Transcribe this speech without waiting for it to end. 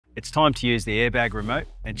It's time to use the airbag remote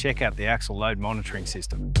and check out the axle load monitoring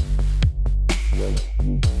system.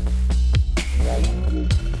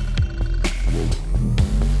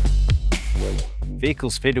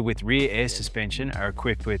 Vehicles fitted with rear air suspension are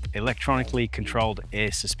equipped with Electronically Controlled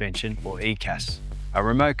Air Suspension, or ECAS. A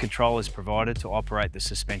remote control is provided to operate the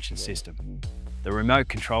suspension system. The remote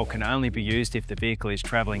control can only be used if the vehicle is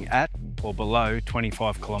travelling at or below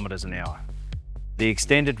 25 kilometres an hour. The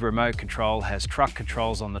extended remote control has truck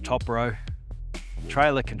controls on the top row,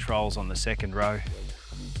 trailer controls on the second row,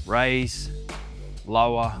 raise,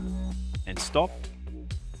 lower and stop.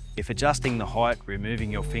 If adjusting the height,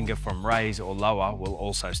 removing your finger from raise or lower will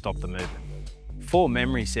also stop the movement. 4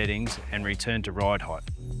 memory settings and return to ride height.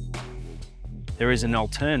 There is an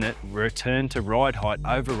alternate return to ride height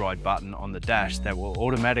override button on the dash that will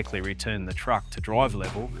automatically return the truck to drive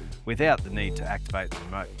level without the need to activate the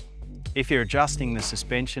remote. If you're adjusting the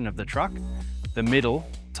suspension of the truck, the middle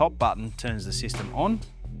top button turns the system on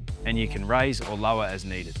and you can raise or lower as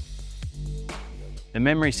needed. The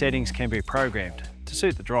memory settings can be programmed to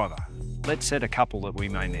suit the driver. Let's set a couple that we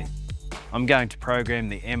may need. I'm going to program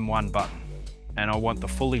the M1 button and I want the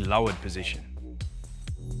fully lowered position.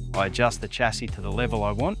 I adjust the chassis to the level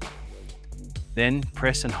I want, then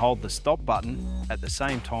press and hold the stop button at the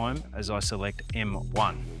same time as I select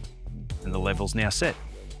M1 and the level's now set.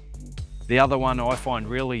 The other one I find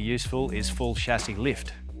really useful is full chassis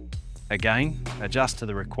lift. Again, adjust to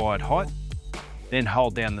the required height, then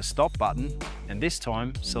hold down the stop button and this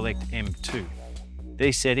time select M2.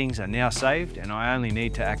 These settings are now saved and I only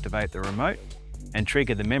need to activate the remote and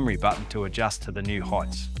trigger the memory button to adjust to the new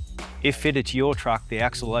heights. If fitted to your truck, the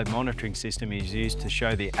axle load monitoring system is used to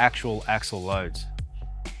show the actual axle loads.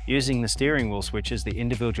 Using the steering wheel switches, the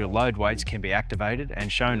individual load weights can be activated and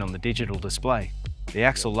shown on the digital display. The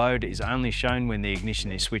axle load is only shown when the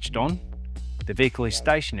ignition is switched on, the vehicle is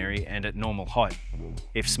stationary and at normal height.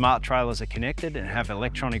 If smart trailers are connected and have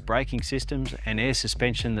electronic braking systems and air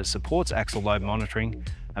suspension that supports axle load monitoring,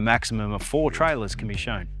 a maximum of 4 trailers can be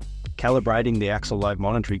shown. Calibrating the axle load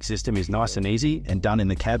monitoring system is nice and easy and done in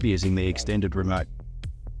the cab using the extended remote.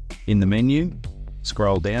 In the menu,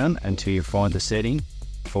 scroll down until you find the setting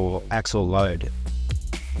for axle load.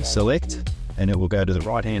 Select and it will go to the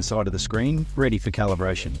right hand side of the screen, ready for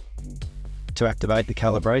calibration. To activate the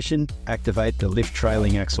calibration, activate the lift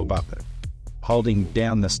trailing axle button. Holding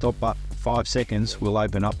down the stop button for 5 seconds will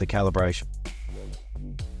open up the calibration.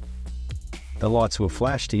 The lights will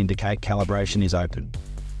flash to indicate calibration is open.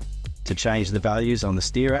 To change the values on the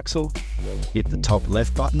steer axle, hit the top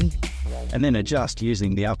left button and then adjust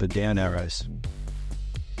using the up and down arrows.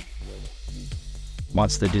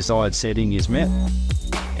 Once the desired setting is met,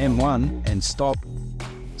 M1 and stop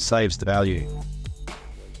saves the value.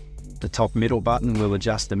 The top middle button will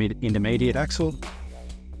adjust the intermediate axle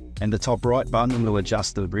and the top right button will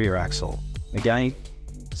adjust the rear axle. Again,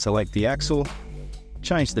 select the axle,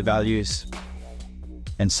 change the values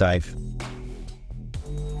and save.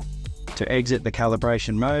 To exit the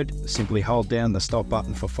calibration mode, simply hold down the stop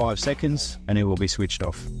button for 5 seconds and it will be switched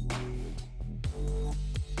off.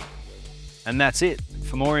 And that's it.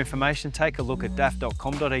 For more information, take a look at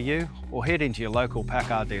daf.com.au or head into your local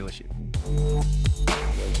PACCAR dealership.